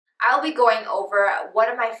I'll be going over one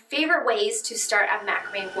of my favorite ways to start a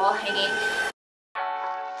macrame wall hanging.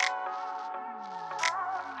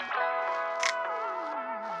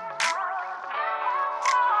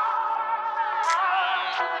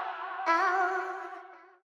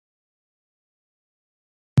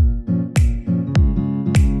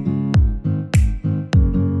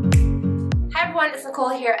 Hi everyone, it's Nicole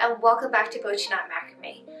here and welcome back to BOCHIKNOT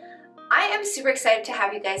Macrame. I am super excited to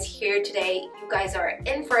have you guys here today. You guys are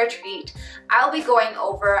in for a treat. I'll be going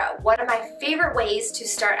over one of my favorite ways to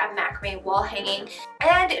start a macrame wall hanging,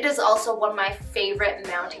 and it is also one of my favorite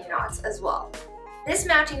mounting knots as well. This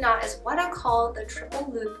mounting knot is what I call the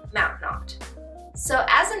triple loop mount knot. So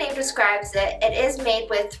as the name describes it, it is made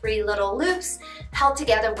with 3 little loops held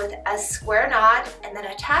together with a square knot and then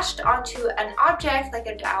attached onto an object like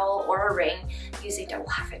a dowel or a ring using double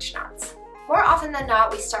half-inch knots. More often than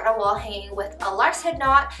not, we start a wall hanging with a lark's head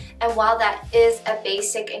knot, and while that is a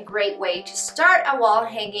basic and great way to start a wall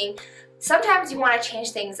hanging, sometimes you want to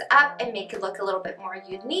change things up and make it look a little bit more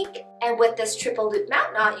unique, and with this triple loop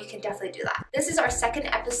mount knot, you can definitely do that. This is our second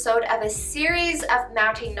episode of a series of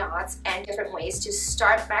mounting knots and different ways to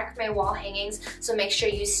start macrame wall hangings, so make sure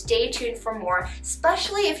you stay tuned for more,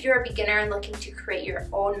 especially if you're a beginner and looking to create your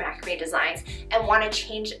own macrame designs and want to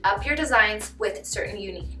change up your designs with certain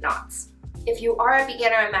unique knots. If you are a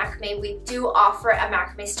beginner in macrame, we do offer a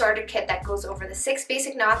macrame starter kit that goes over the 6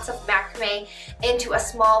 basic knots of macrame into a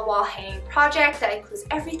small wall hanging project that includes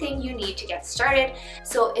everything you need to get started.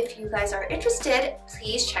 So if you guys are interested,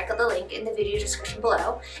 please check out the link in the video description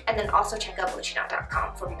below, and then also check out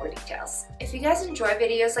BOCHIKNOT.com for more details. If you guys enjoy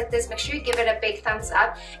videos like this, make sure you give it a big thumbs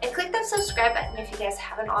up and click that subscribe button if you guys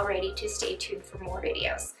haven't already to stay tuned for more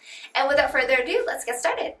videos. And without further ado, let's get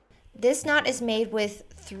started. This knot is made with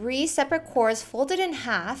 3 separate cords folded in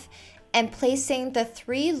half, and placing the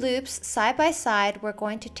 3 loops side by side, we're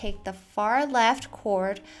going to take the far left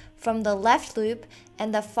cord from the left loop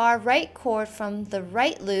and the far right cord from the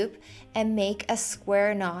right loop and make a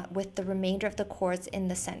square knot with the remainder of the cords in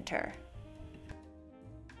the center.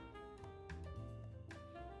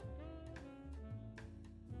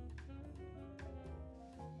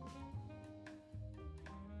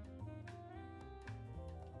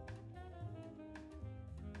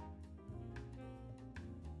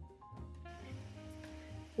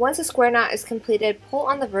 Once a square knot is completed, pull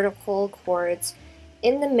on the vertical cords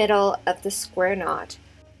in the middle of the square knot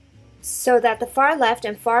so that the far left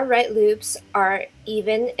and far right loops are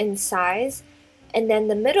even in size, and then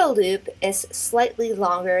the middle loop is slightly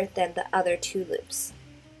longer than the other 2 loops.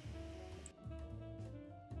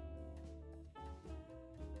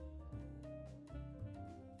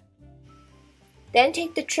 Then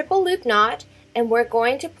take the triple loop knot and we're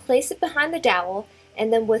going to place it behind the dowel,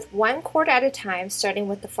 and then with 1 cord at a time, starting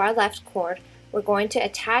with the far left cord, we're going to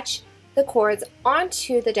attach the cords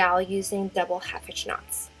onto the dowel using double half-inch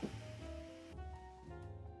knots.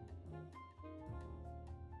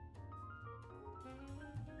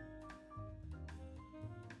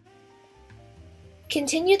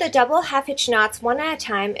 Continue the double half-inch knots one at a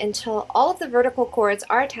time until all of the vertical cords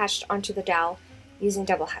are attached onto the dowel using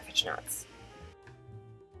double half-inch knots.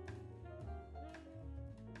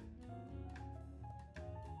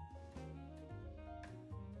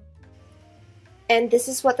 And this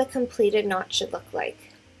is what the completed knot should look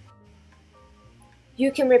like.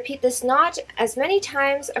 You can repeat this knot as many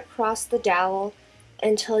times across the dowel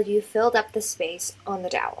until you filled up the space on the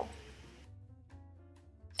dowel.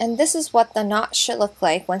 And this is what the knot should look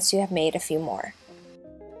like once you have made a few more.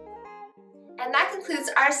 And that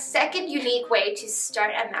concludes our second unique way to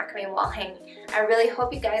start a macrame wall hanging. I really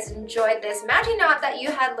hope you guys enjoyed this mounting knot that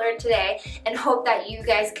you had learned today, and hope that you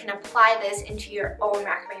guys can apply this into your own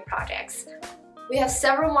macrame projects. We have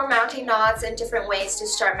several more mounting knots and different ways to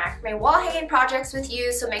start macrame wall hanging projects with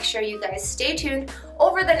you, so make sure you guys stay tuned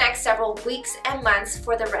over the next several weeks and months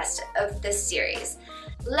for the rest of this series.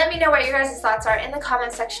 Let me know what your guys' thoughts are in the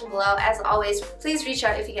comment section below. As always, please reach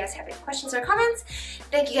out if you guys have any questions or comments.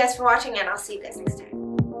 Thank you guys for watching, and I'll see you guys next time.